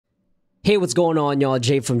Hey, what's going on, y'all?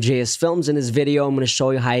 Jay from JSFILMZ. In this video, I'm going to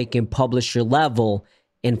show you how you can publish your level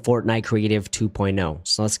in Fortnite Creative 2.0.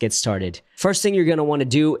 So let's get started. First thing you're going to want to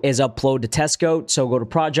do is upload the test code. So go to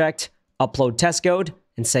Project, Upload Test Code,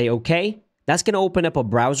 and say OK. That's going to open up a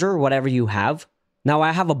browser, whatever you have. Now,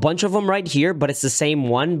 I have a bunch of them right here, but it's the same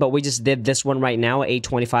one, but we just did this one right now at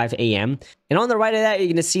 8:25 a.m. And on the right of that, you're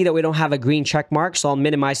going to see that we don't have a green check mark, so I'll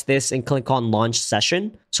minimize this and click on Launch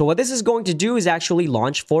Session. So what this is going to do is actually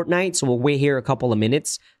launch Fortnite, so we'll wait here a couple of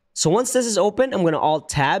minutes. So once this is open, I'm going to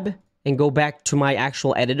Alt-Tab and go back to my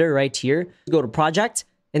actual editor right here. Go to Project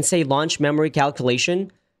and say Launch Memory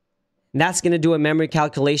Calculation. And that's going to do a memory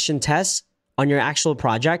calculation test on your actual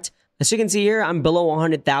project. As you can see here, I'm below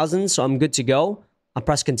 100,000, so I'm good to go. I'll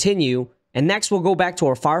press continue, and next we'll go back to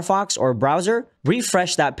our Firefox or browser,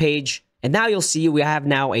 refresh that page, and now you'll see we have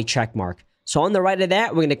now a check mark. So on the right of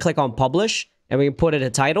that, we're going to click on publish, and we can put it a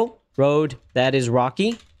title, Road That Is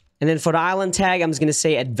Rocky. And then for the island tag, I'm just going to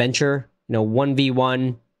say adventure,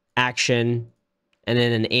 1v1, action, and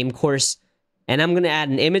then an aim course. And I'm going to add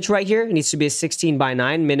an image right here. It needs to be a 16:9,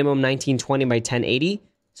 minimum 1920 by 1080.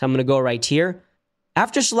 So I'm going to go right here.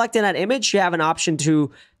 After selecting that image, you have an option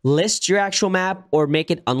to list your actual map or make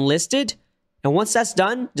it unlisted. And once that's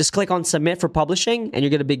done, just click on submit for publishing and you're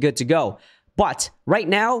going to be good to go. But right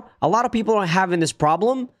now, a lot of people are having this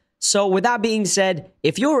problem. So with that being said,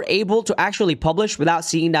 if you're able to actually publish without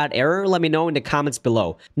seeing that error, let me know in the comments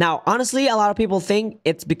below. Now, honestly, a lot of people think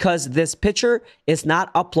it's because this picture is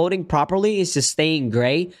not uploading properly. It's just staying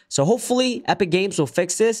gray. So hopefully Epic Games will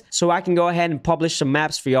fix this so I can go ahead and publish some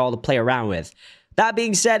maps for y'all to play around with. That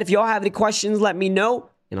being said, if y'all have any questions, let me know,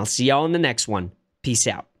 and I'll see y'all in the next one. Peace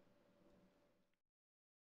out.